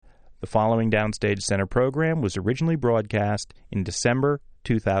The following Downstage Center program was originally broadcast in December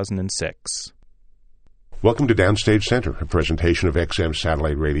 2006. Welcome to Downstage Center, a presentation of XM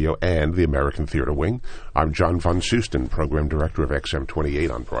Satellite Radio and the American Theater Wing. I'm John von Soosten, Program Director of XM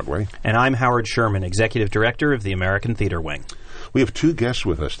 28 on Broadway. And I'm Howard Sherman, Executive Director of the American Theater Wing. We have two guests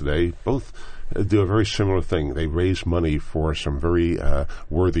with us today. Both do a very similar thing. They raise money for some very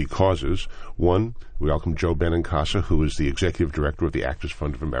worthy causes. One, we welcome Joe Benincasa, who is the Executive Director of the Actors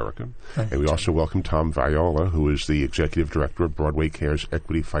Fund of America. And we also welcome Tom Viola, who is the Executive Director of Broadway Cares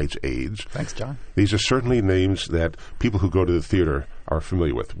Equity Fights AIDS. Thanks, John. These are certainly names that people who go to the theater are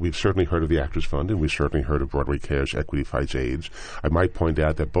familiar with. We've certainly heard of the Actors Fund, and we've certainly heard of Broadway Cares Equity Fights AIDS. I might point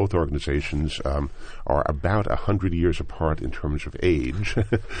out that both organizations are about 100 years apart in terms of age.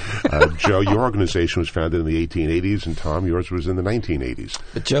 Joe, your organization was founded in the 1880s, and Tom, yours was in the 1980s.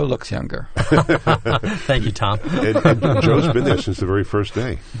 But Joe looks younger. Thank you, Tom. And Joe's been there since the very first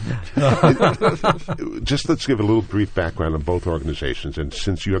day. Just let's give a little brief background on both organizations. And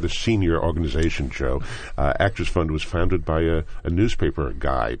since you're the senior organization, Joe, Actors Fund was founded by a newspaper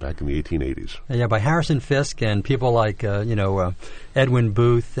guy back in the 1880s. Yeah, by Harrison Fisk and people like, Edwin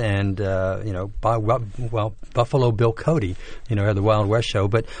Booth and, Buffalo Bill Cody, had the Wild West show.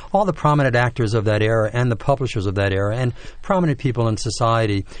 But all the prominent actors of that era and the publishers of that era and prominent people in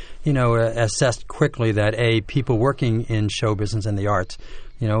society, assessed quickly that, people working in show business and the arts,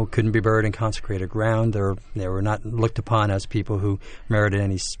 couldn't be buried in consecrated ground. They were not looked upon as people who merited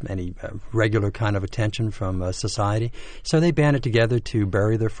any regular kind of attention from society. So they banded together to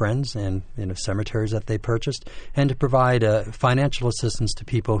bury their friends in cemeteries that they purchased and to provide financial assistance to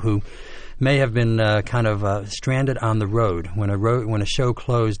people who may have been stranded on the road. When a show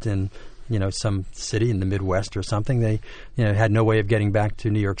closed in some city in the Midwest or something, they had no way of getting back to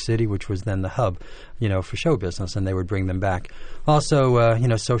New York City, which was then the hub for show business, and they would bring them back. Also,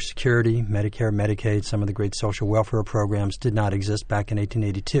 Social Security, Medicare, Medicaid, some of the great social welfare programs did not exist back in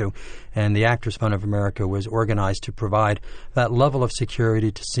 1882, and the Actors Fund of America was organized to provide that level of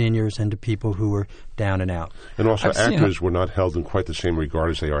security to seniors and to people who were down and out. And also, actors were not held in quite the same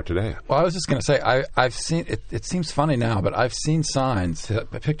regard as they are today. Well, I was just going to say, I've seen, it seems funny now, but I've seen signs,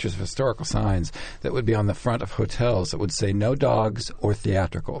 pictures of historical signs that would be on the front of hotels that would say no dogs or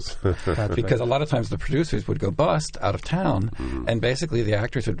theatricals. Because a lot of times the producers would go bust out of town, and basically the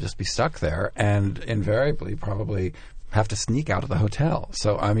actors would just be stuck there and invariably probably have to sneak out of the hotel.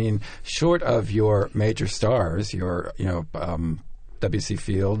 So, I mean, short of your major stars, your, W.C.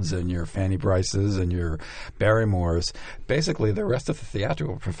 Fields and your Fanny Bryces and your Barrymores, basically the rest of the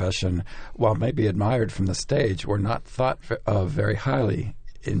theatrical profession, while maybe admired from the stage, were not thought of very highly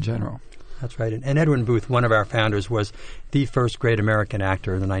in general. That's right. And Edwin Booth, one of our founders, was the first great American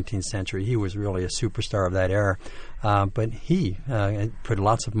actor in the 19th century. He was really a superstar of that era. But he put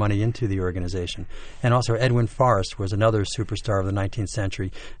lots of money into the organization. And also Edwin Forrest was another superstar of the 19th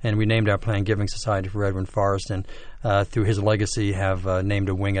century. And we named our Planned Giving Society for Edwin Forrest, and through his legacy have named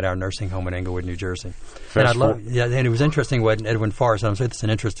a wing at our nursing home in Englewood, New Jersey. And it was interesting what Edwin Forrest, I'm sorry, it's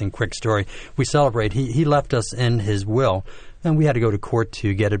an interesting quick story. We celebrate, he left us in his will, and we had to go to court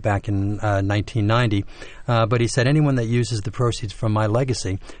to get it back in 1990. But he said, anyone that uses the proceeds from my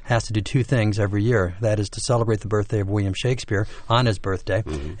legacy has to do two things every year. That is to celebrate the birthday of William Shakespeare on his birthday.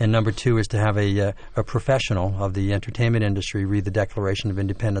 And number two is to have a professional of the entertainment industry read the Declaration of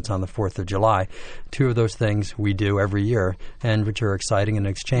Independence on the 4th of July. Two of those things we do every year, and which are exciting in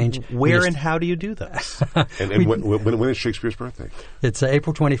exchange. Where and how do you do those? And when is Shakespeare's birthday? It's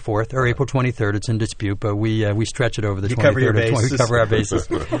April 24th or April 23rd. It's in dispute, but we stretch it over the 23rd. We cover our bases.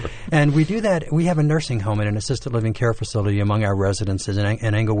 And we do that. We have a nursing home and an assisted living care facility among our residents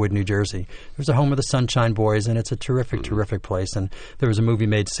in Englewood, New Jersey. There's a home of the Sunshine Boys, and it's a terrific place. And there was a movie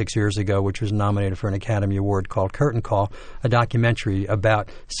made 6 years ago which was nominated for an Academy Award called Curtain Call, a documentary about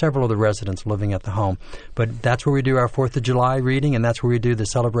several of the residents living at the home. But that's where we do our 4th of July reading, and that's where we do the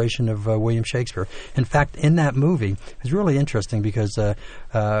celebration of William Shakespeare. In fact, in that movie, it's really interesting because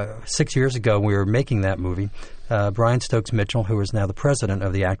 6 years ago we were making that movie. Brian Stokes Mitchell, who is now the president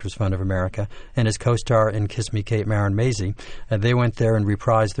of the Actors Fund of America, and his co-star in Kiss Me Kate, Maren Maisie, they went there and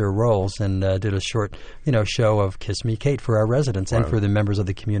reprised their roles and did a short, show of Kiss Me Kate for our residents and for the members of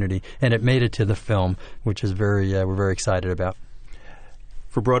the community. And it made it to the film, which is we're very excited about.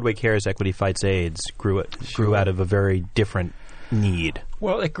 For Broadway Cares Equity Fights AIDS grew out of a very different need.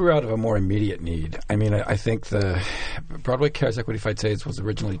 Well, it grew out of a more immediate need. I mean, I think the Broadway Cares Equity Fights AIDS was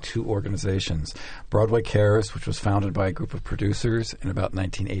originally two organizations. Broadway Cares, which was founded by a group of producers in about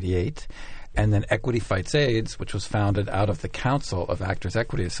 1988, and then Equity Fights AIDS, which was founded out of the Council of Actors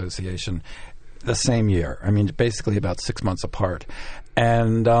Equity Association the same year. I mean, basically about 6 months apart.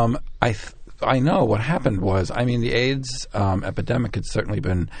 And I know what happened was, I mean, the AIDS epidemic had certainly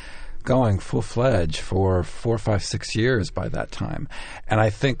been going full-fledged for 4, 5, 6 years by that time. And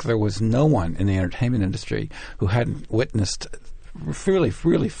I think there was no one in the entertainment industry who hadn't witnessed really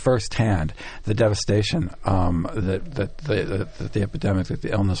firsthand the devastation that the epidemic, that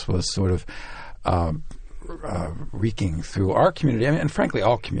the illness was sort of wreaking through our community, I mean, and frankly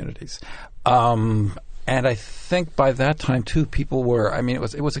all communities. And I think by that time too, people were. I mean, it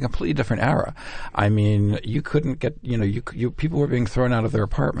was a completely different era. I mean, you couldn't get. People were being thrown out of their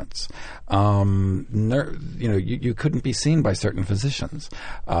apartments. You couldn't be seen by certain physicians.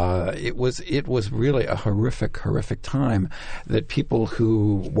 It was really a horrific time that people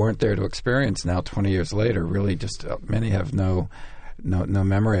who weren't there to experience now 20 years later really just many have no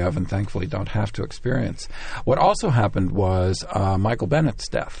memory of, and thankfully don't have to experience. What also happened was Michael Bennett's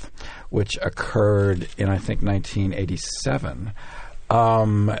death, which occurred in, I think, 1987.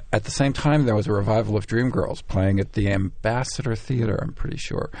 At the same time, there was a revival of Dreamgirls playing at the Ambassador Theater, I'm pretty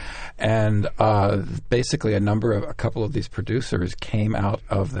sure. And basically a couple of these producers came out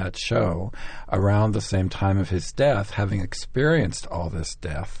of that show around the same time of his death, having experienced all this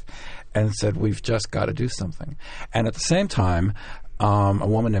death, and said, we've just got to do something. And at the same time, a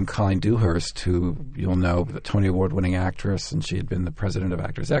woman named Colleen Dewhurst, who you'll know, the Tony Award-winning actress, and she had been the president of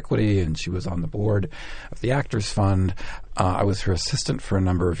Actors Equity, and she was on the board of the Actors Fund. I was her assistant for a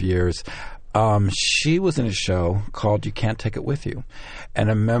number of years. She was in a show called You Can't Take It With You.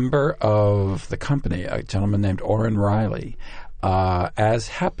 And a member of the company, a gentleman named Orrin Riley, as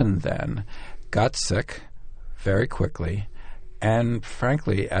happened then, got sick very quickly. And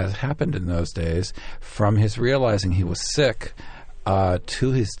frankly, as happened in those days, from his realizing he was sick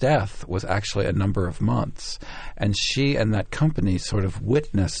to his death was actually a number of months. And she and that company sort of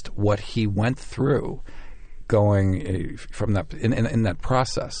witnessed what he went through going from that in that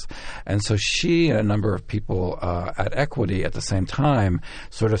process. And so she and a number of people at Equity at the same time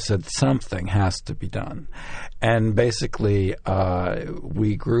sort of said something has to be done. And basically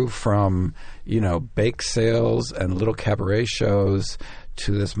we grew from, bake sales and little cabaret shows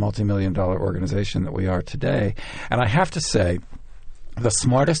to this multi-million-dollar organization that we are today. And I have to say, the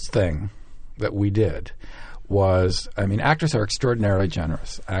smartest thing that we did was, actors are extraordinarily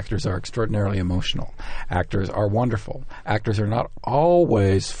generous. Actors are extraordinarily emotional. Actors are wonderful. Actors are not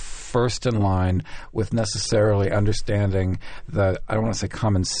always first in line with necessarily understanding the, I don't want to say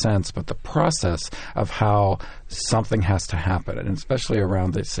common sense, but the process of how something has to happen, and especially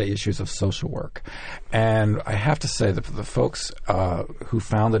around, say, issues of social work. And I have to say that the folks who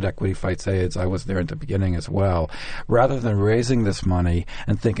founded Equity Fights AIDS, I was there at the beginning as well, rather than raising this money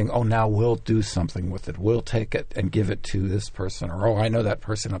and thinking, oh, now we'll do something with it, we'll take it and give it to this person, or, oh, I know that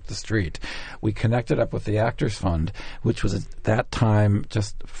person up the street. We connected up with the Actors Fund, which was at that time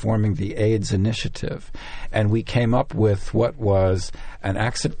just forming the AIDS Initiative. And we came up with what was an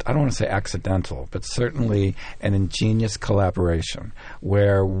accident, I don't want to say accidental, but certainly an ingenious collaboration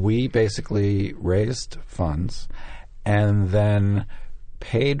where we basically raised funds and then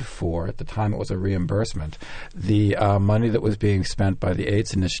paid for, at the time it was a reimbursement, the money that was being spent by the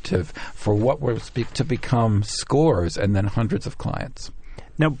AIDS Initiative for what was to become scores and then hundreds of clients.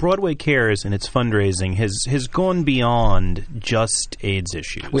 Now, Broadway Cares and its fundraising has gone beyond just AIDS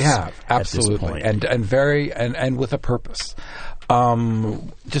issues. We have, absolutely, and with a purpose.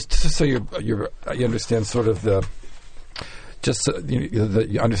 Just so you understand sort of the. Just so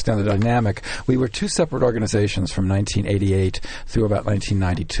you understand the dynamic, we were two separate organizations from 1988 through about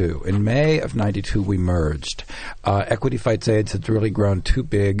 1992. In May of 92, we merged. Equity Fights AIDS had really grown too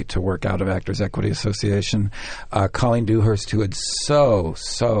big to work out of Actors Equity Association. Colleen Dewhurst, who had so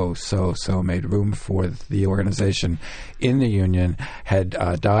made room for the organization in the union, had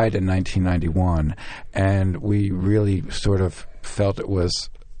died in 1991. And we really sort of felt it was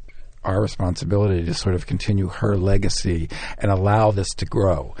our responsibility to sort of continue her legacy and allow this to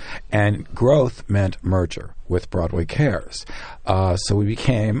grow. And growth meant merger with Broadway Cares. So we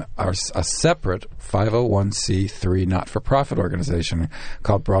became a separate 501c3 not-for-profit organization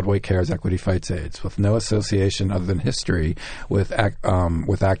called Broadway Cares Equity Fights AIDS, with no association other than history with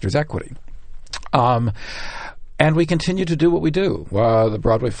Actors Equity. And we continue to do what we do. The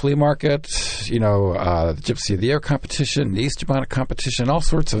Broadway Flea Market, the Gypsy of the Year competition, the Easter Bonnet competition, all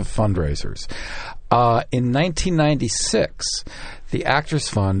sorts of fundraisers. In 1996, the Actors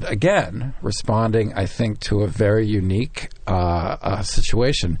Fund, again, responding, I think, to a very unique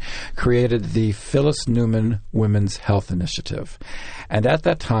situation, created the Phyllis Newman Women's Health Initiative. And at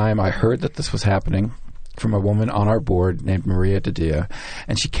that time, I heard that this was happening from a woman on our board named Maria Didia.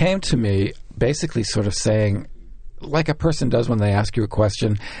 And she came to me basically sort of saying, like a person does when they ask you a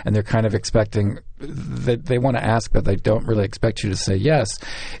question and they're kind of expecting that they want to ask, but they don't really expect you to say yes.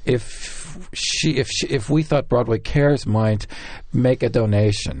 If we thought Broadway Cares might make a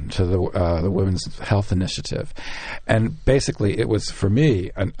donation to the Women's Health Initiative, and basically it was for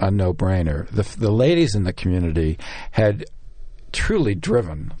me a no-brainer. The ladies in the community had truly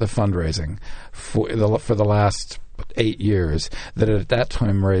driven the fundraising for the last 8 years, that at that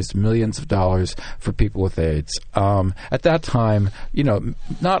time raised millions of dollars for people with AIDS. At that time,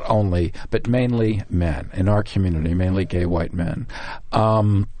 not only, but mainly men in our community, mainly gay white men.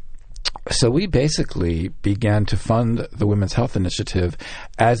 So we basically began to fund the Women's Health Initiative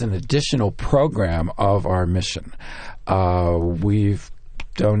as an additional program of our mission. We've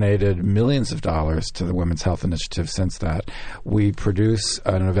donated millions of dollars to the Women's Health Initiative since that. We produce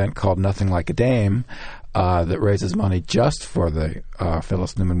an event called Nothing Like a Dame, that raises money just for the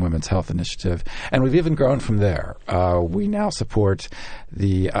Phyllis Newman Women's Health Initiative. And we've even grown from there. We now support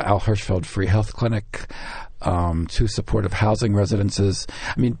the Al Hirschfeld Free Health Clinic, 2 supportive housing residences.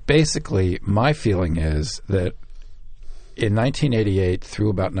 I mean, basically, my feeling is that in 1988 through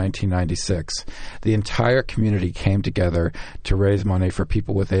about 1996, the entire community came together to raise money for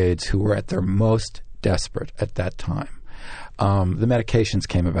people with AIDS who were at their most desperate at that time. The medications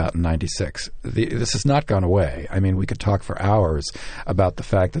came about in 96. This has not gone away. I mean, we could talk for hours about the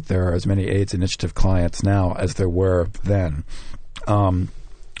fact that there are as many AIDS Initiative clients now as there were then.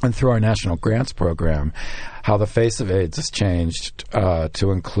 And through our National Grants Program, how the face of AIDS has changed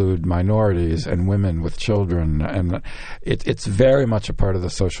to include minorities and women with children. And it's very much a part of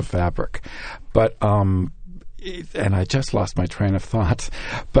the social fabric. But and I just lost my train of thought.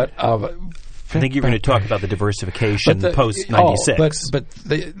 But I think you're going to talk about the diversification post-96.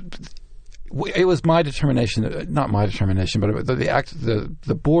 It was my determination, not my determination, but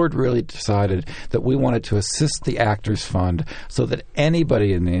the board really decided that we wanted to assist the Actors Fund so that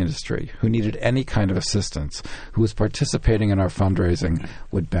anybody in the industry who needed any kind of assistance, who was participating in our fundraising,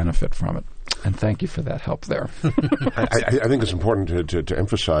 would benefit from it. And thank you for that help there. I think it's important to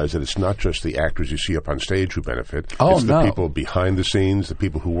emphasize that it's not just the actors you see up on stage who benefit. Oh, it's the people behind the scenes, the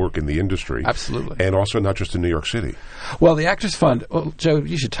people who work in the industry. Absolutely. And also not just in New York City. Well, the Actors Fund, Joe,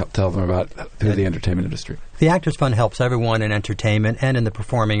 you should tell them about the entertainment industry. The Actors Fund helps everyone in entertainment and in the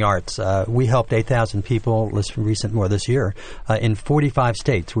performing arts. We helped 8,000 people this year in 45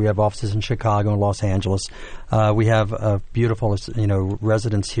 states. We have offices in Chicago and Los Angeles. We have a beautiful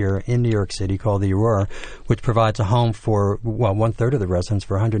residence here in New York City called the Aurora, which provides a home for, one-third of the residents,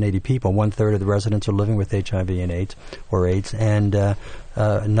 for 180 people. One-third of the residents are living with HIV and AIDS, and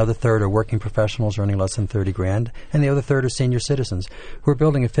another third are working professionals earning less than $30,000, and the other third are senior citizens. We're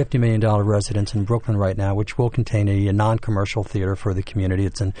building a $50 million residence in Brooklyn right now, which will contain a non-commercial theater for the community.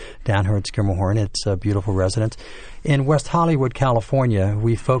 It's in Downhurst Skirmahorn. It's a beautiful residence. In West Hollywood, California,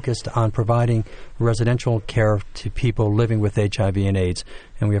 we focused on providing residential care to people living with HIV and AIDS,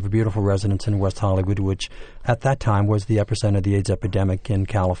 and we have a beautiful residence in West Hollywood, which at that time was the epicenter of the AIDS epidemic in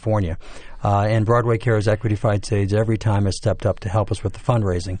California. And Broadway Cares Equity Fights AIDS every time has stepped up to help us with the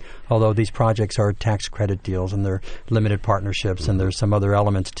fundraising, although these projects are tax credit deals and they're limited partnerships and there's some other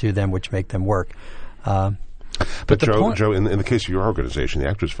elements to them which make them work. But Joe, in the case of your organization, the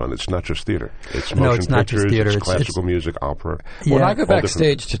Actors Fund, it's not just theater. It's motion it's not pictures, just theater. It's classical music, opera. When I go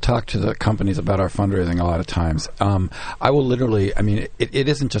backstage to talk to the companies about our fundraising a lot of times, I will literally, it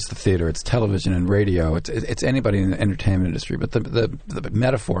isn't just the theater, it's television and radio, it's anybody in the entertainment industry, but the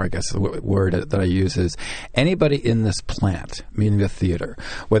metaphor, I guess, the word that I use is anybody in this plant, meaning the theater,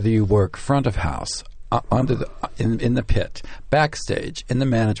 whether you work front of house, in the pit, backstage, in the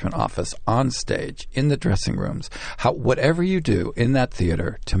management office, on stage, in the dressing rooms, whatever you do in that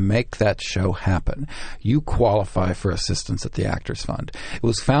theater to make that show happen, you qualify for assistance at the Actors Fund. It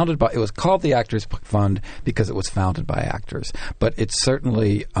was called the Actors Fund because it was founded by actors, but it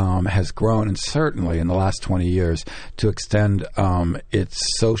certainly has grown, and certainly in the last 20 years, to extend its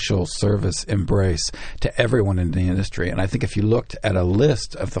social service embrace to everyone in the industry. And I think if you looked at a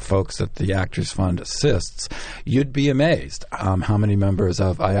list of the folks that the Actors Fund assists, you'd be amazed how many members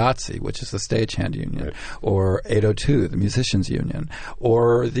of IATSE, which is the stagehand union, right, or 802, the musicians union,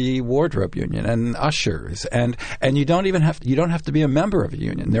 or the wardrobe union, and ushers, and you don't have to be a member of a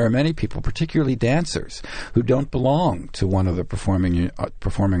union. There are many people, particularly dancers, who don't belong to one of the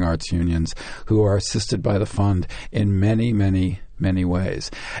performing arts unions, who are assisted by the fund in many, many, many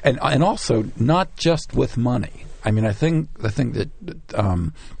ways, and also not just with money. I think the thing that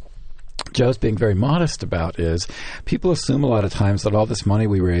Joe's being very modest about is people assume a lot of times that all this money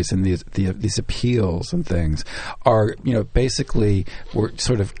we raise in these appeals and things are, basically we're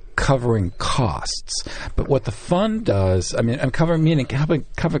sort of covering costs. But what the fund does, meaning helping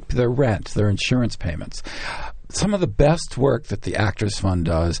cover their rent, their insurance payments. Some of the best work that the Actors Fund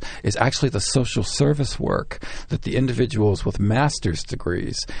does is actually the social service work that the individuals with master's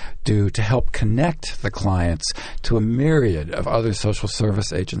degrees do to help connect the clients to a myriad of other social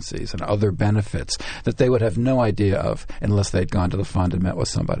service agencies and other benefits that they would have no idea of unless they'd gone to the fund and met with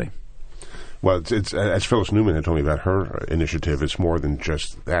somebody. Well, it's as Phyllis Newman had told me about her initiative, it's more than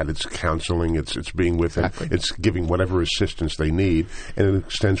just that. It's counseling, it's being with them, it's giving whatever assistance they need, and it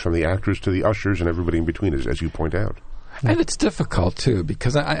extends from the actors to the ushers and everybody in between, as you point out. And it's difficult, too,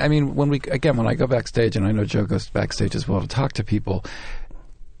 because, when I go backstage, and I know Joe goes backstage as well to talk to people,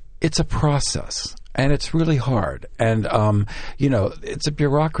 it's a process. And it's really hard. And, it's a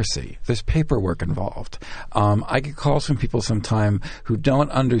bureaucracy. There's paperwork involved. I get calls from people sometime who don't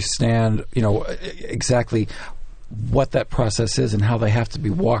understand, exactly what that process is and how they have to be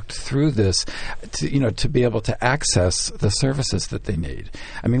walked through this to be able to access the services that they need.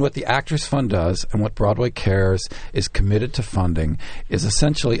 What the Actors Fund does and what Broadway Cares is committed to funding is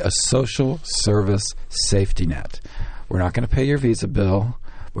essentially a social service safety net. We're not going to pay your visa bill.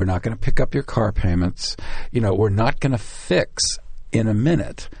 We're not going to pick up your car payments. We're not going to fix in a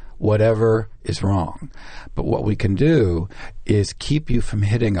minute whatever is wrong. But what we can do is keep you from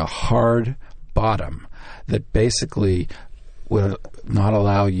hitting a hard bottom that basically will not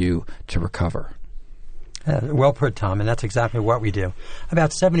allow you to recover. Well put, Tom, and that's exactly what we do.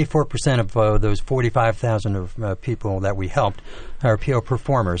 About 74% of those 45,000 people that we helped are PO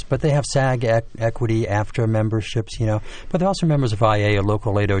performers, but they have SAG equity, AFTRA memberships, but they're also members of IA, a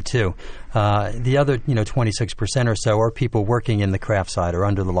local 802. The other, 26% or so are people working in the craft side or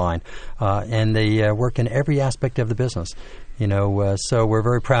under the line, and they work in every aspect of the business. So we're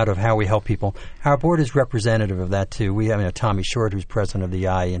very proud of how we help people. Our board is representative of that, too. We have Tommy Short, who's president of the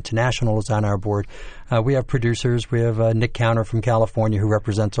IA International, is on our board. We have producers. We have Nick Counter from California, who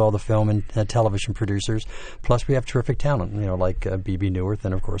represents all the film and television producers. Plus, we have terrific talent, like B.B. Newirth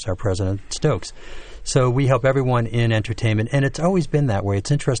and, of course, our president, Stokes. So we help everyone in entertainment, and it's always been that way.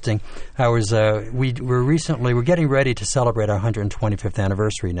 It's interesting. We're getting ready to celebrate our 125th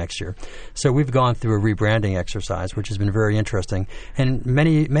anniversary next year. So we've gone through a rebranding exercise, which has been very interesting. And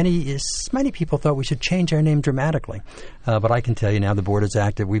many people thought we should change our name dramatically. But I can tell you now the board is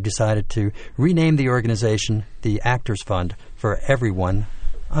active. We've decided to rename the organization the Actors Fund for everyone,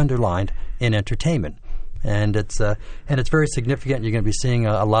 underlined, in entertainment. And it's very significant. You're going to be seeing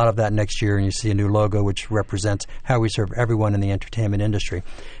a lot of that next year, and you see a new logo which represents how we serve everyone in the entertainment industry.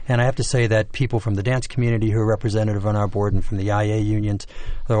 And I have to say that people from the dance community who are representative on our board and from the IA unions,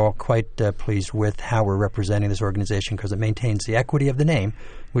 they're all quite pleased with how we're representing this organization because it maintains the equity of the name,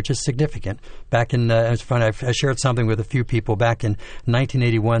 which is significant. Back in, it was fun, I shared something with a few people back in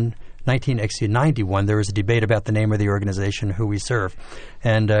 91, there was a debate about the name of the organization, who we serve.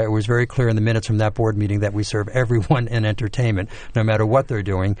 And it was very clear in the minutes from that board meeting that we serve everyone in entertainment, no matter what they're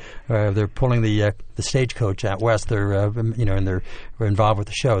doing. They're pulling the stagecoach out west. They're, and they're involved with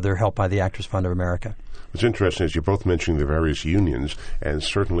the show. They're helped by the Actors Fund of America. What's interesting is you're both mentioning the various unions, and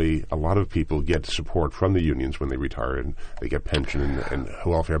certainly a lot of people get support from the unions when they retire, and they get pension and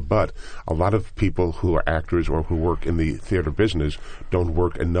welfare. But a lot of people who are actors or who work in the theater business don't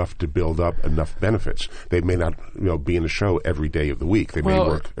work enough to build up enough benefits. They may not be in a show every day of the week. They may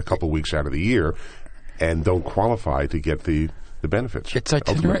work a couple weeks out of the year and don't qualify to get the benefits. It's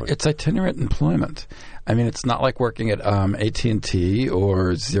itinerant employment. It's not like working at AT&T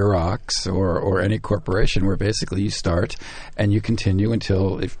or Xerox or any corporation where basically you start and you continue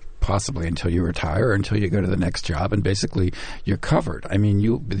until you retire or until you go to the next job, and basically you're covered.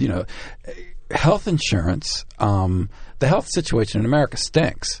 Health insurance, the health situation in America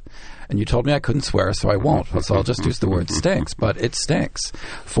stinks. And you told me I couldn't swear, so I won't. So I'll just use the word stinks, but it stinks.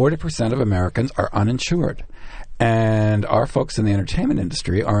 40% of Americans are uninsured. And our folks in the entertainment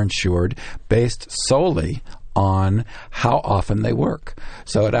industry are insured based solely on how often they work.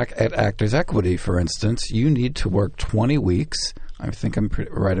 So at Actors Equity, for instance, you need to work 20 weeks. I think I'm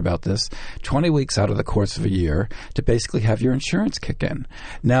right about this, 20 weeks out of the course of a year to basically have your insurance kick in.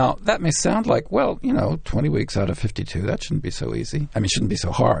 Now, that may sound like, 20 weeks out of 52, that shouldn't be so easy. It shouldn't be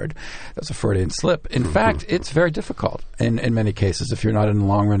so hard. That's a Freudian slip. In fact, it's very difficult in many cases if you're not in a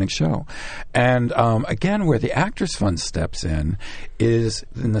long-running show. And again, where the Actors Fund steps in is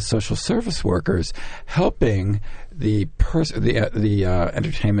in the social service workers helping the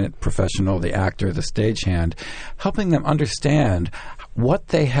entertainment professional, the actor, the stagehand, helping them understand what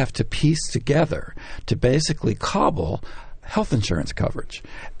they have to piece together to basically cobble health insurance coverage,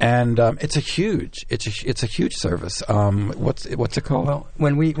 and it's a huge service. What's it called? Well,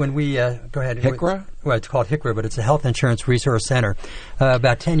 when we go ahead. HICRA? Well, it's called HICRA, but it's a Health Insurance Resource Center.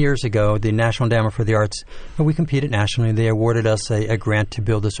 About 10 years ago, the National Endowment for the Arts, we competed nationally. They awarded us a grant to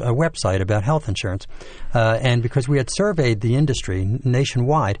build a website about health insurance. And because we had surveyed the industry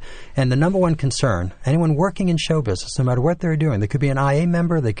nationwide, and the number one concern, anyone working in show business, no matter what they're doing, they could be an IA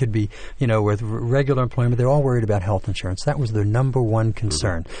member, they could be, with regular employment, they're all worried about health insurance. That was their number one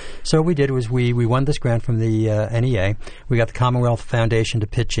concern. So what we did was we won this grant from the NEA. We got the Commonwealth Foundation to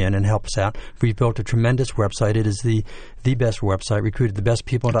pitch in and help us out. We built a tremendous website. It is the best website, recruited the best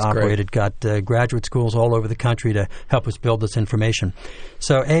people to operate it, got graduate schools all over the country to help us build this information.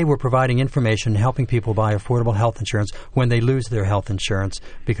 So, we're providing information, helping people buy affordable health insurance when they lose their health insurance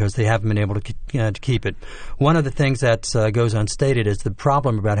because they haven't been able to keep it. One of the things that goes unstated is the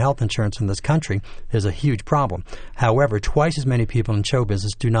problem about health insurance in this country is a huge problem. However, twice as many people in show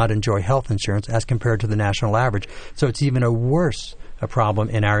business do not enjoy health insurance as compared to the national average. So it's even a worse problem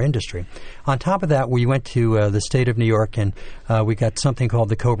in our industry. On top of that, we went to the state of New York and we got something called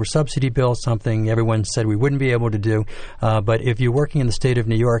the COBRA subsidy bill, something everyone said we wouldn't be able to do. But if you're working in the state of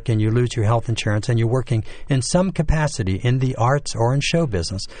New York and you lose your health insurance and you're working in some capacity in the arts or in show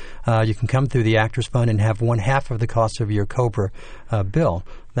business, you can come through the Actors Fund and have 1/2 of the cost of your COBRA bill.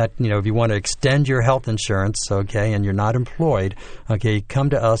 That, if you want to extend your health insurance, and you're not employed, come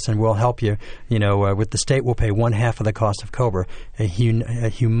to us and we'll help you. With the state, we'll pay 1/2 of the cost of COBRA, a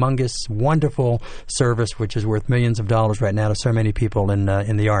humongous, wonderful service which is worth millions of dollars right now to so many people in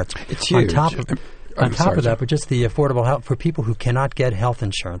the arts. It's huge. On top of that, but just the affordable health for people who cannot get health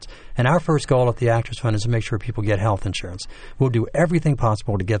insurance. And our first goal at the Actors Fund is to make sure people get health insurance. We'll do everything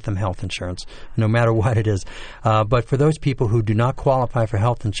possible to get them health insurance, no matter what it is. But for those people who do not qualify for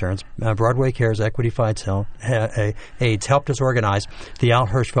health insurance, Broadway Cares Equity Fights AIDS helped us organize the Al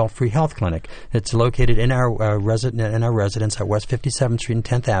Hirschfeld Free Health Clinic. It's located in our residence at West 57th Street and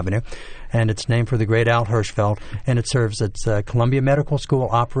 10th Avenue. And it's named for the great Al Hirschfeld, and it serves. It's Columbia Medical School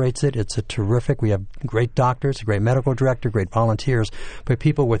operates it. It's a terrific. We have great doctors, a great medical director, great volunteers, but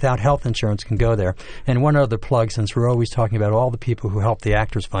people without health insurance can go there. And one other plug, since we're always talking about all the people who help the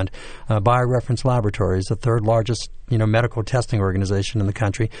Actors Fund, BioReference Laboratories, the third largest medical testing organization in the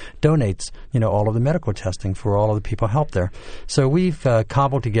country, donates all of the medical testing for all of the people helped there. So we've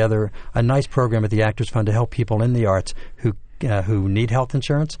cobbled together a nice program at the Actors Fund to help people in the arts who need health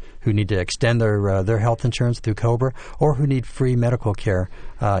insurance, who need to extend their health insurance through COBRA, or who need free medical care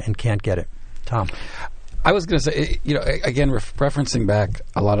and can't get it. Tom. I was going to say, again, referencing back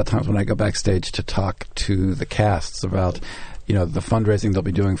a lot of times when I go backstage to talk to the casts about, the fundraising they'll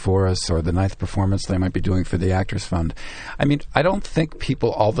be doing for us or the 9th performance they might be doing for the Actors Fund. I mean, I don't think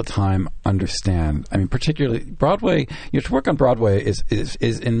people all the time understand. I mean, particularly Broadway, to work on Broadway is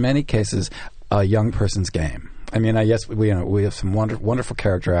in many cases a young person's game. I mean, yes, we have some wonderful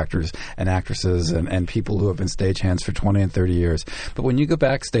character actors and actresses and people who have been stagehands for 20 and 30 years. But when you go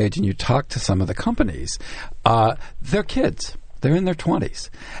backstage and you talk to some of the companies, they're kids. They're in their 20s.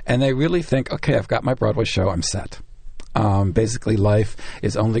 And they really think, okay, I've got my Broadway show, I'm set. Basically, life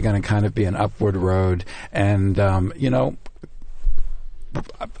is only going to kind of be an upward road. And, I'm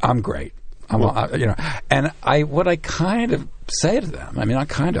great. And what I kind of say to them, I mean, not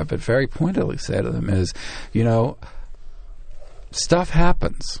kind of, but very pointedly say to them is, stuff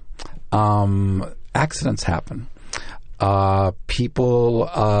happens. Accidents happen. People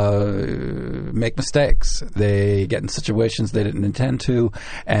make mistakes. They get in situations they didn't intend to,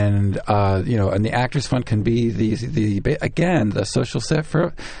 and and the Actors Fund can be the social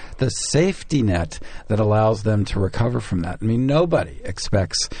the safety net that allows them to recover from that. I mean, nobody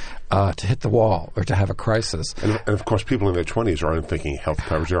expects to hit the wall or to have a crisis. And of course, people in their 20s aren't thinking health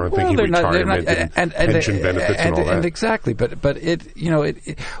coverage. They aren't thinking retirement and pension benefits and all that. And exactly, but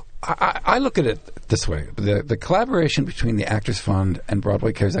I look at it this way. The collaboration between the Actors Fund and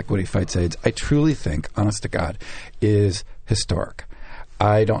Broadway Cares Equity Fights AIDS, I truly think, honest to God, is historic.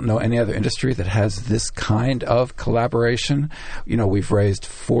 I don't know any other industry that has this kind of collaboration. We've raised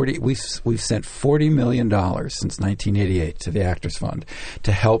we've sent $40 million since 1988 to the Actors Fund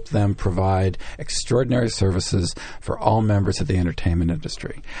to help them provide extraordinary services for all members of the entertainment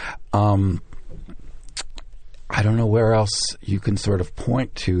industry. I don't know where else you can sort of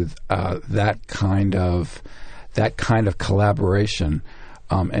point to that kind of collaboration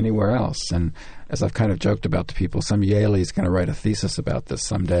anywhere else. And as I've kind of joked about to people, some Yaley is going to write a thesis about this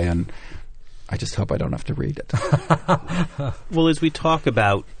someday, and I just hope I don't have to read it. Well, as we're talking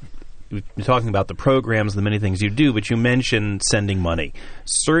about the programs, the many things you do, but you mentioned sending money.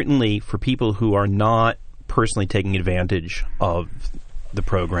 Certainly for people who are not personally taking advantage of the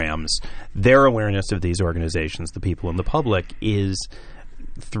programs, their awareness of these organizations, the people in the public, is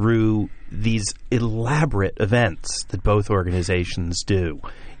through these elaborate events that both organizations do.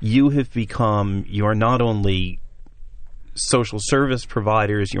 You are not only social service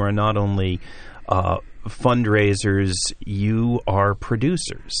providers, you are not only fundraisers, you are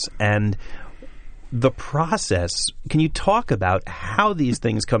producers. And the process, can you talk about how these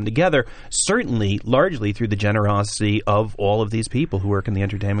things come together, certainly largely through the generosity of all of these people who work in the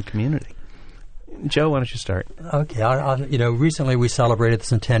entertainment community? Joe, why don't you start? Okay. Recently we celebrated the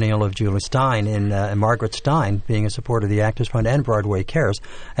centennial of Julia Stein, and Margaret Stein, being a supporter of the Actors Fund and Broadway Cares,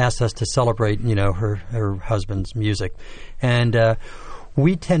 asked us to celebrate, her husband's music. And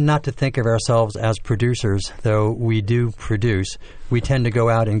we tend not to think of ourselves as producers, though we do produce. We tend to go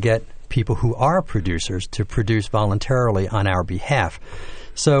out and get people who are producers to produce voluntarily on our behalf.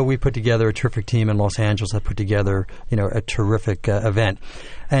 So we put together a terrific team in Los Angeles that put together, a terrific event.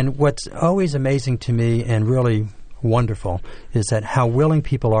 And what's always amazing to me and really wonderful is that how willing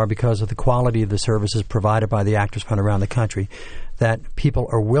people are, because of the quality of the services provided by the Actors Fund around the country, that people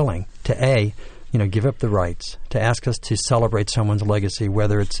are willing to, give up the rights, to ask us to celebrate someone's legacy,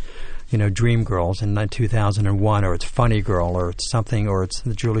 whether it's Dreamgirls in 2001, or it's Funny Girl, or it's something, or it's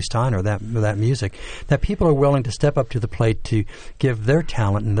the Julie Stein, or that music, that people are willing to step up to the plate to give their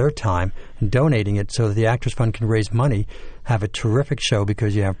talent and their time and donating it so that the Actors Fund can raise money, have a terrific show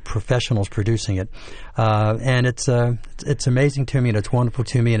because you have professionals producing it. And it's amazing to me, and it's wonderful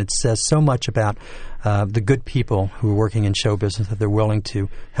to me, and it says so much about the good people who are working in show business, that they're willing to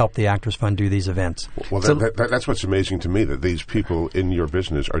help the Actors Fund do these events. Well, that's what's amazing to me, that these people in your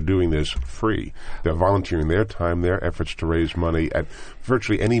business are doing this free. They're volunteering their time, their efforts to raise money at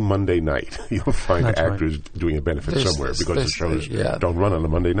virtually any Monday night. You'll find actors doing a benefit somewhere, because the shows don't run on a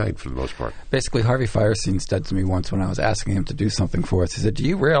Monday night for the most part. Basically, Harvey Fierstein said to me once when I was asking him to do something for us, he said, "Do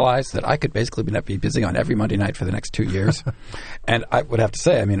you realize that I could basically be busy on every Monday night for the next 2 years?" And I would have to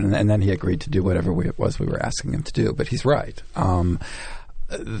say, and then he agreed to do whatever it was we were asking him to do. But he's right.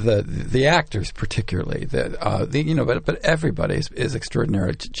 The actors particularly, but everybody is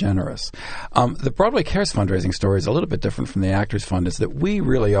extraordinarily generous. The Broadway Cares fundraising story is a little bit different from the Actors Fund, is that we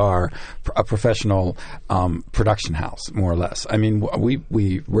really are a professional production house, more or less.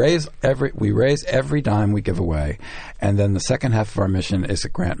 We raise every dime we give away, and then the second half of our mission is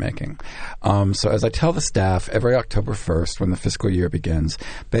grant making. So as I tell the staff, every October 1st, when the fiscal year begins,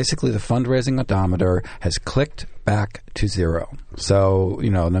 basically the fundraising odometer has clicked back to zero. So,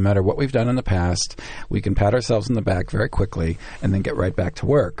 no matter what we've done in the past, we can pat ourselves on the back very quickly and then get right back to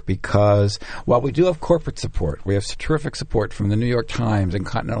work. Because while we do have corporate support, we have terrific support from the New York Times and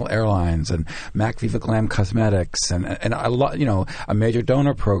Continental Airlines and Mac Viva Glam Cosmetics and a lot, a major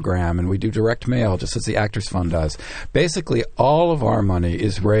donor program, and we do direct mail just as the Actors Fund does. Basically, all of our money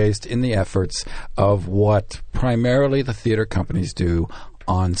is raised in the efforts of what primarily the theater companies do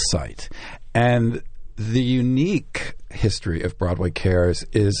on site. And the unique history of Broadway Cares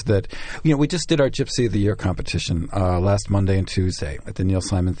is that, we just did our Gypsy of the Year competition last Monday and Tuesday at the Neil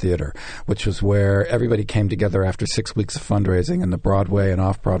Simon Theater, which was where everybody came together after 6 weeks of fundraising, and the Broadway and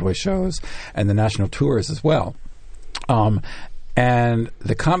off-Broadway shows and the national tours as well. And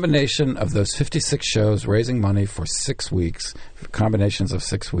the combination of those 56 shows raising money for 6 weeks, combinations of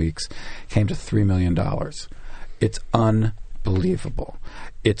 6 weeks, came to $3 million. It's unbelievable.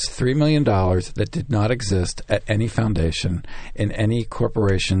 It's $3 million that did not exist at any foundation, in any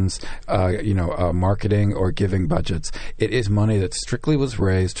corporation's, marketing or giving budgets. It is money that strictly was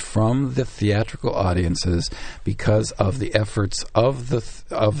raised from the theatrical audiences because of the efforts of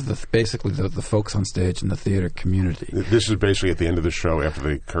basically the folks on stage in the theater community. This is basically at the end of the show, after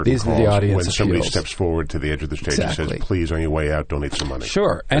the curtain These calls, are the audience when somebody appeals. steps forward to the edge of the stage and says, "Please, on your way out, donate some money."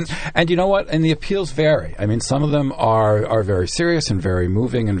 Sure, and you know what? And the appeals vary. Some of them are very serious and very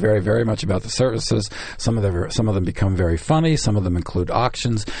moving and very, very much about the services. Some of them become very funny. Some of them include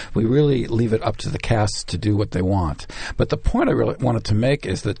auctions. We really leave it up to the casts to do what they want. But the point I really wanted to make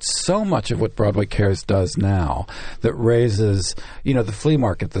is that so much of what Broadway Cares does now that raises, the flea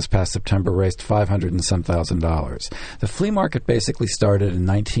market this past September raised $500 and some thousand. The flea market basically started in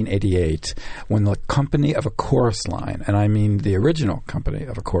 1988 when the company of a chorus line, and I mean the original company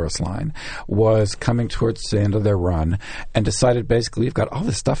of a chorus line, was coming towards the end of their run, and and decided basically we've got all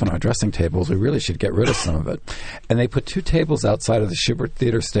this stuff on our dressing tables. We really should get rid of some of it. And they put 2 tables outside of the Shubert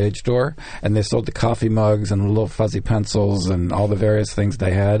Theater stage door, and they sold the coffee mugs and the little fuzzy pencils and all the various things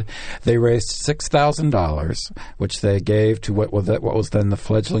they had. They raised $6,000, which they gave to what was then the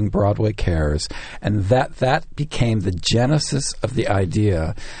fledgling Broadway Cares, and that became the genesis of the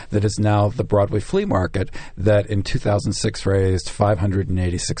idea that is now the Broadway Flea Market that in 2006 raised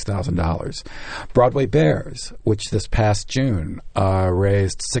 $586,000. Broadway Bears, which this past June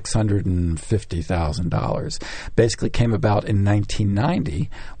raised $650,000, basically came about in 1990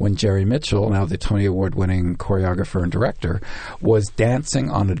 when Jerry Mitchell, now the Tony Award-winning choreographer and director, was dancing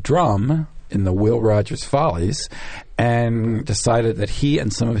on a drum in the Will Rogers Follies and decided that he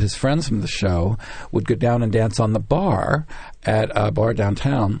and some of his friends from the show would go down and dance on the bar at a bar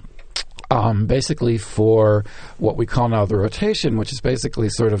downtown. Basically for what we call now the rotation, which is basically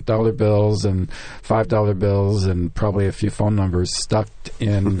sort of dollar bills and $5 bills and probably a few phone numbers stuck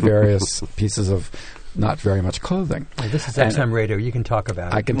in various pieces of not very much clothing. Well, this is XM Radio. You can talk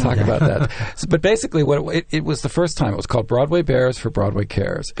about it. I can talk about that. But basically, it was the first time. It was called Broadway Bears for Broadway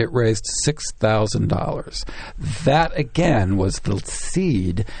Cares. It raised $6,000. That, again, was the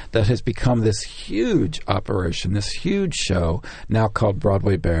seed that has become this huge operation, this huge show, now called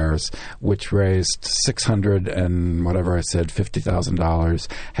Broadway Bears, which raised $50,000,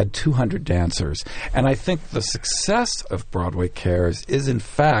 had 200 dancers. And I think the success of Broadway Cares is, in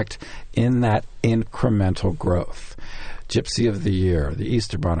fact, in that incremental growth. Gypsy of the Year, the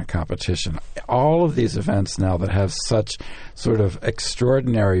Easter Bonnet Competition, all of these events now that have such sort of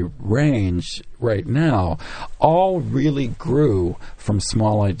extraordinary range right now, all really grew from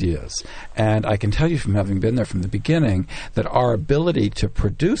small ideas. And I can tell you from having been there from the beginning that our ability to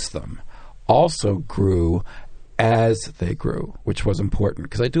produce them also grew as they grew, which was important.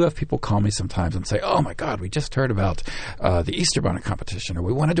 Because I do have people call me sometimes and say, oh, my God, we just heard about the Easter Bonnet Competition, or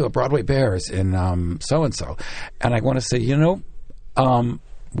we want to do a Broadway Bears in so-and-so. And I want to say,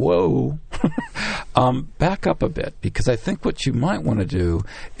 whoa, back up a bit, because I think what you might want to do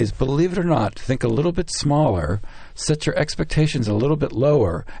is, believe it or not, think a little bit smaller, set your expectations a little bit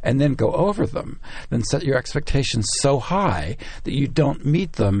lower, and then go over them. Then set your expectations so high that you don't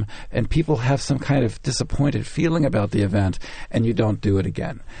meet them, and people have some kind of disappointed feeling about the event, and you don't do it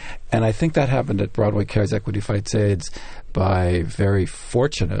again. And I think that happened at Broadway Cares Equity Fights AIDS by very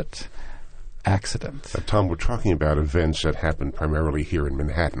fortunate accident. Tom, we're talking about events that happen primarily here in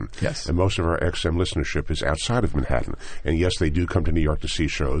Manhattan. Yes. And most of our XM listenership is outside of Manhattan. And yes, they do come to New York to see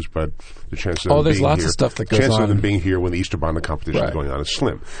shows, but the chances of there's being lots here, of stuff that goes chances on. of them being here when the Easter Bonnet competition Right. is going on is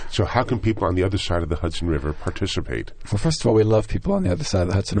slim. So how can people on the other side of the Hudson River participate? Well, first of all, we love people on the other side of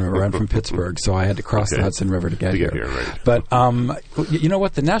the Hudson River. I'm from Pittsburgh, so I had to cross the Hudson River to get here. Right. But you know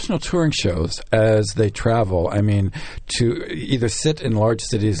what? The national touring shows, as they travel, I mean, to either sit in large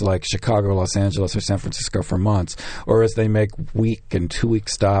cities like Chicago, Los Angeles, or San Francisco for months, or as they make week and 2-week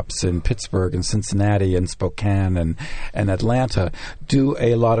stops in Pittsburgh and Cincinnati and Spokane and Atlanta, do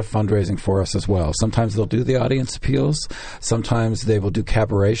a lot of fundraising for us as well. Sometimes they'll do the audience appeals. Sometimes they will do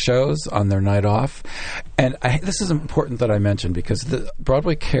cabaret shows on their night off. And this is important that I mention, because the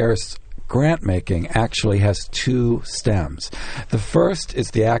Broadway Cares grant making actually has 2 stems. The first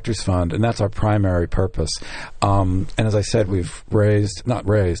is the Actors Fund, and that's our primary purpose. And as I said, we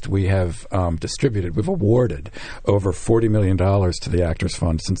have distributed, we've awarded over $40 million to the Actors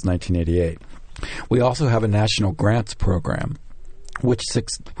Fund since 1988. We also have a national grants program, which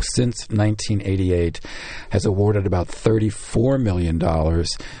since 1988 has awarded about $34 million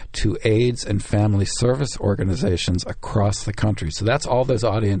to AIDS and family service organizations across the country. So that's all those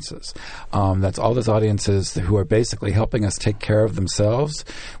audiences. That's all those audiences who are basically helping us take care of themselves.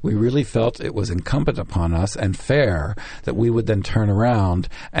 We really felt it was incumbent upon us and fair that we would then turn around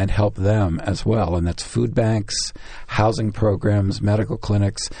and help them as well. And that's food banks, housing programs, medical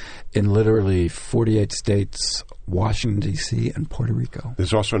clinics in literally 48 states, Washington, D.C., and Puerto Rico.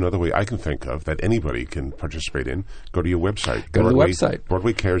 There's also another way I can think of that anybody can participate in. Go to your website. Go to the website.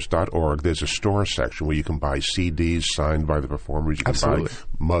 BroadwayCares.org. There's a store section where you can buy CDs signed by the performers. You can buy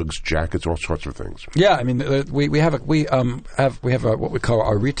mugs, jackets, all sorts of things. Yeah, I mean, we have what we call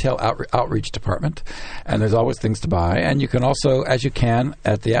our retail outreach department, and there's always things to buy. And you can also, as you can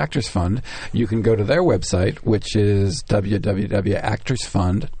at the Actors Fund, you can go to their website, which is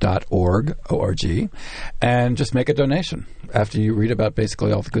www.actorsfund.org, and just make a donation after you read about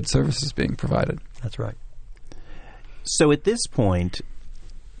basically all the good services being provided. That's right. So at this point,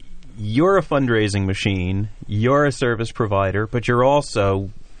 you're a fundraising machine, you're a service provider, but you're also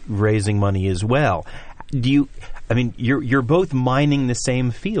raising money as well. You're both mining the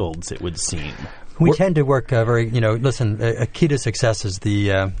same fields, it would seem. We tend to work a key to success is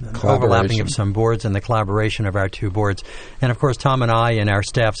the overlapping of some boards and the collaboration of our two boards. And, of course, Tom and I and our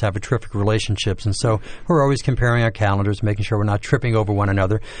staffs have a terrific relationships, and so we're always comparing our calendars, making sure we're not tripping over one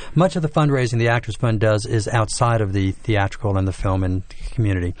another. Much of the fundraising the Actors Fund does is outside of the theatrical and the film and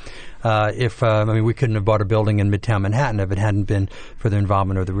community. We couldn't have bought a building in Midtown Manhattan if it hadn't been for the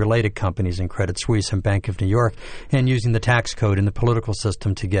involvement of the related companies in Credit Suisse and Bank of New York, and using the tax code and the political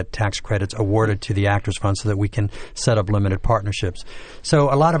system to get tax credits awarded to the Actors Fund so that we can set up limited partnerships.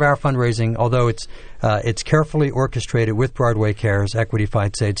 So a lot of our fundraising, although it's carefully orchestrated with Broadway Cares, Equity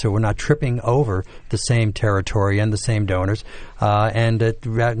Fights Aid, so we're not tripping over the same territory and the same donors.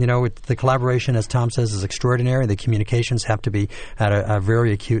 The collaboration, as Tom says, is extraordinary. The communications have to be at a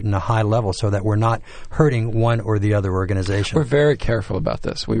very acute and a high level so that we're not hurting one or the other organization. We're very careful about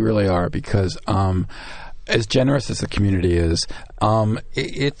this. We really are, because as generous as the community is,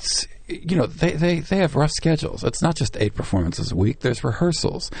 it's... they have rough schedules. It's not just 8 performances a week. There's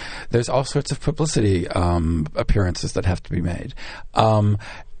rehearsals. There's all sorts of publicity appearances that have to be made.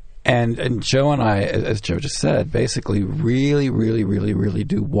 And Joe and I, as Joe just said, basically really, really, really, really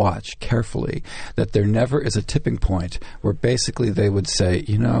do watch carefully that there never is a tipping point where basically they would say,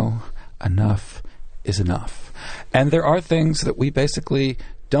 enough is enough. And there are things that we basically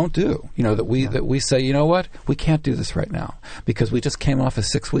don't do, that we say, you know what, we can't do this right now because we just came off of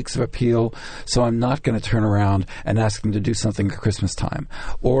 6 weeks of appeal, so I'm not going to turn around and ask them to do something at Christmas time.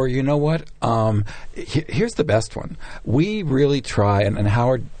 Or, you know what, here's the best one. We really try, and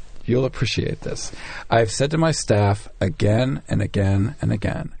Howard, you'll appreciate this. I've said to my staff again and again and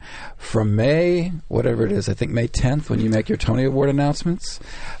again, from May, whatever it is, I think May 10th, when you make your Tony Award announcements.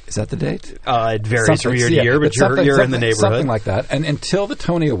 Is that the date? It varies from year to year, but you're in the neighborhood. Something like that. And until the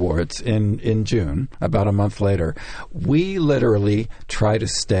Tony Awards in June, about a month later, we literally try to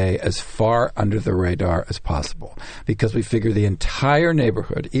stay as far under the radar as possible because we figure the entire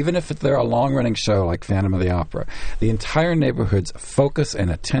neighborhood, even if they're a long-running show like Phantom of the Opera, the entire neighborhood's focus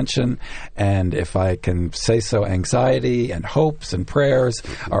and attention, and if I can say so, anxiety and hopes and prayers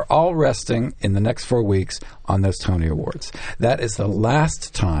are all resting in the next 4 weeks on those Tony Awards. That is the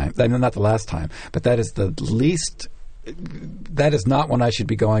last time, not the last time, but that is the least, that is not when I should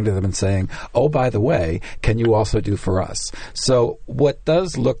be going to them and saying, oh, by the way, can you also do for us? So what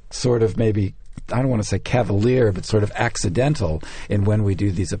does look sort of maybe, I don't want to say cavalier, but sort of accidental in when we do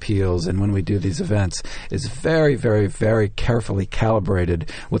these appeals and when we do these events is very, very, very carefully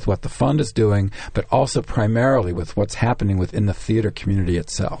calibrated with what the fund is doing, but also primarily with what's happening within the theater community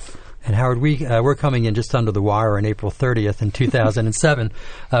itself. And Howard, we're coming in just under the wire on April 30th in 2007.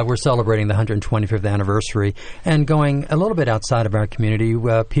 We're celebrating the 125th anniversary and going a little bit outside of our community.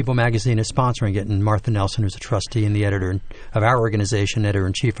 People Magazine is sponsoring it, and Martha Nelson, who's a trustee and the editor of our organization,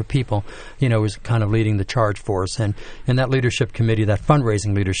 editor-in-chief of People, is kind of leading the charge for us. And in that leadership committee, that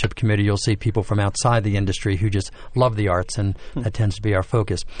fundraising leadership committee, you'll see people from outside the industry who just love the arts, and that tends to be our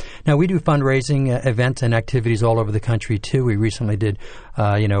focus. Now, we do fundraising events and activities all over the country, too. We recently did,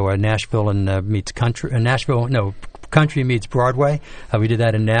 Nashville and meets country. Country meets Broadway. We did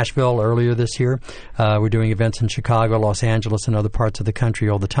that in Nashville earlier this year. We're doing events in Chicago, Los Angeles, and other parts of the country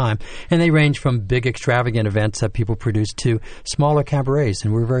all the time. And they range from big, extravagant events that people produce to smaller cabarets.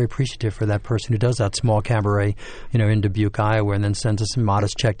 And we're very appreciative for that person who does that small cabaret, in Dubuque, Iowa, and then sends us a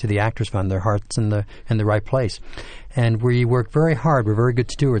modest check to the Actors Fund. Their heart's in the right place. And we work very hard. We're very good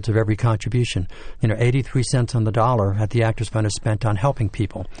stewards of every contribution. 83 cents on the dollar at the Actors Fund is spent on helping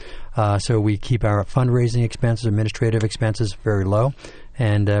people. So we keep our fundraising expenses, administrative expenses very low,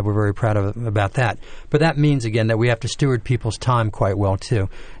 and we're very proud about that. But that means, again, that we have to steward people's time quite well, too.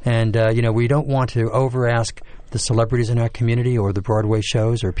 And, we don't want to over-ask the celebrities in our community or the Broadway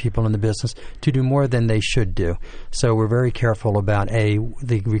shows or people in the business to do more than they should do. So we're very careful about,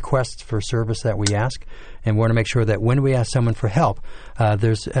 the requests for service that we ask, and we want to make sure that when we ask someone for help,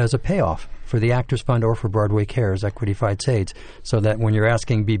 there's a payoff for the Actors Fund or for Broadway Cares, Equity Fights AIDS, so that when you're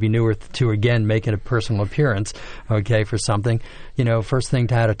asking Bebe Neuwirth to again make a personal appearance, for something, first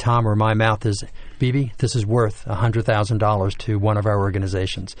thing out of Tom or my mouth is, Bebe, this is worth $100,000 to one of our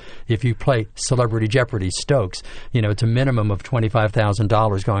organizations. If you play Celebrity Jeopardy, Stokes, it's a minimum of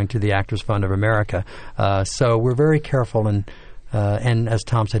 $25,000 going to the Actors Fund of America. So we're very careful and as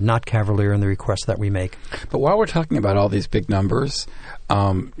Tom said, not cavalier in the requests that we make. But while we're talking about all these big numbers,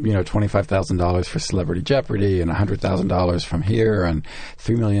 $25,000 for Celebrity Jeopardy and $100,000 from here and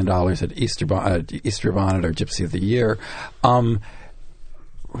 $3 million at Easter Bonnet or Gypsy of the Year,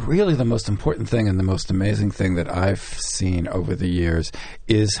 really the most important thing and the most amazing thing that I've seen over the years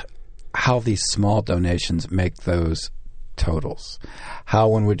is how these small donations make those totals. How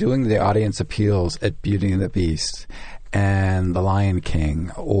when we're doing the audience appeals at Beauty and the Beast and The Lion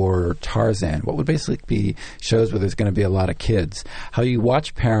King or Tarzan, what would basically be shows where there's going to be a lot of kids, how you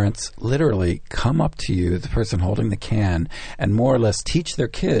watch parents literally come up to you, the person holding the can, and more or less teach their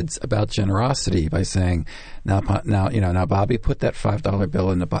kids about generosity by saying, now, Bobby, put that $5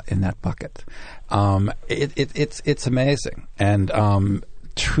 bill in that bucket. It's amazing. And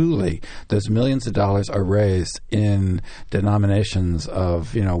truly, those millions of dollars are raised in denominations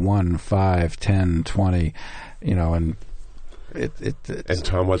of 1, 5, 10, 20, and and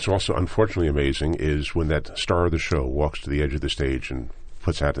Tom, what's also unfortunately amazing is when that star of the show walks to the edge of the stage and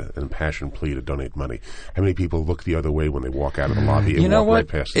puts out an impassioned plea to donate money. How many people look the other way when they walk out of the lobby and walk right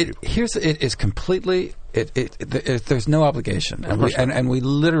past the people? It is completely. There's no obligation, and we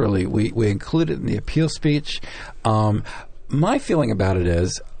literally we include it in the appeal speech. My feeling about it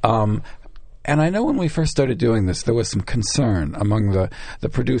is. And I know when we first started doing this, there was some concern among the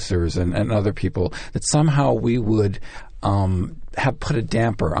producers and other people that somehow we would have put a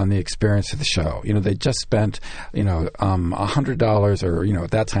damper on the experience of the show. They just spent, $100 or,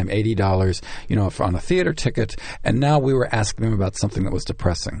 at that time, $80, on a theater ticket, and now we were asking them about something that was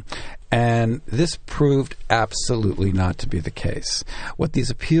depressing. And this proved absolutely not to be the case. What these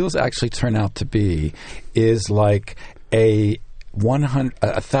appeals actually turn out to be is like a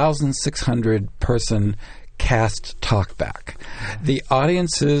 1,600 person cast talkback. The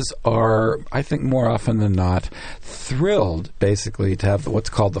audiences are, I think more often than not, thrilled basically to have what's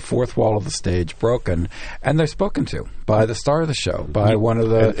called the fourth wall of the stage broken, and they're spoken to by the star of the show, by one of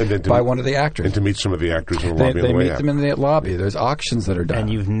the actors. And to meet some of the actors in the lobby. They meet them in the lobby. There's auctions that are done.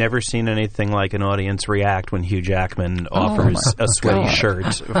 And you've never seen anything like an audience react when Hugh Jackman offers a sweaty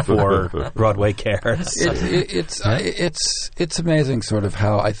shirt for Broadway Cares. It's amazing sort of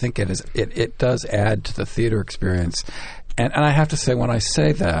how I think it does add to the theater experience. And I have to say, when I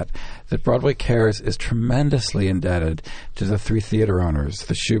say that Broadway Cares is tremendously indebted to the three theater owners,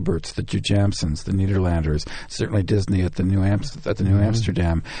 the Schuberts, the Jujamsons, the Nederlanders, certainly Disney at the New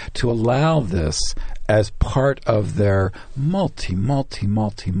Amsterdam, to allow this as part of their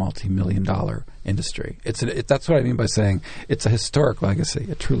multi-million dollar industry. That's what I mean by saying it's a historic legacy.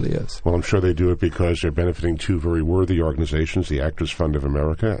 It truly is. Well, I'm sure they do it because they're benefiting two very worthy organizations, the Actors Fund of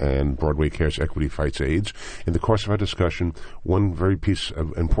America and Broadway Cares Equity Fights AIDS. In the course of our discussion, one very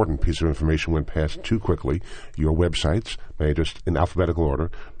important piece of information went past too quickly. Your websites, may I just, in alphabetical order,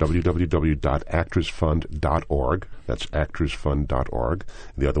 www.actorsfund.org. That's actorsfund.org.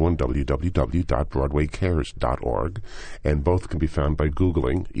 The other one, www.broadwaycares.org. And both can be found by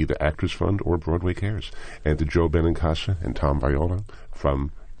Googling either Actors Fund or Broadway Cares. And to Joe Benincasa and Tom Viola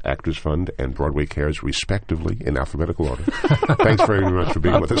from Actors Fund and Broadway Cares, respectively, in alphabetical order. Thanks very much for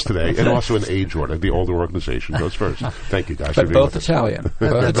being with us today. And also in age order. The older organization goes first. Thank you, guys. But both Italian.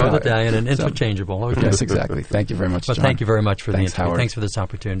 Both Italian and interchangeable. Okay. Yes, exactly. Thank you very much, John. Thank you very much for the interview. Howard. Thanks for this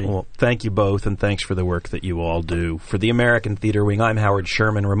opportunity. Well, thank you both, and thanks for the work that you all do. For the American Theater Wing, I'm Howard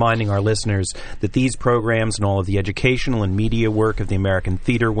Sherman, reminding our listeners that these programs and all of the educational and media work of the American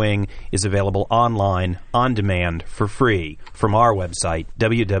Theater Wing is available online, on demand, for free, from our website,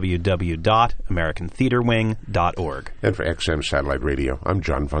 www.americantheaterwing.org. And for XM Satellite Radio, I'm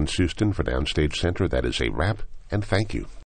John Von Soosten for Downstage Center. That is a wrap, and thank you.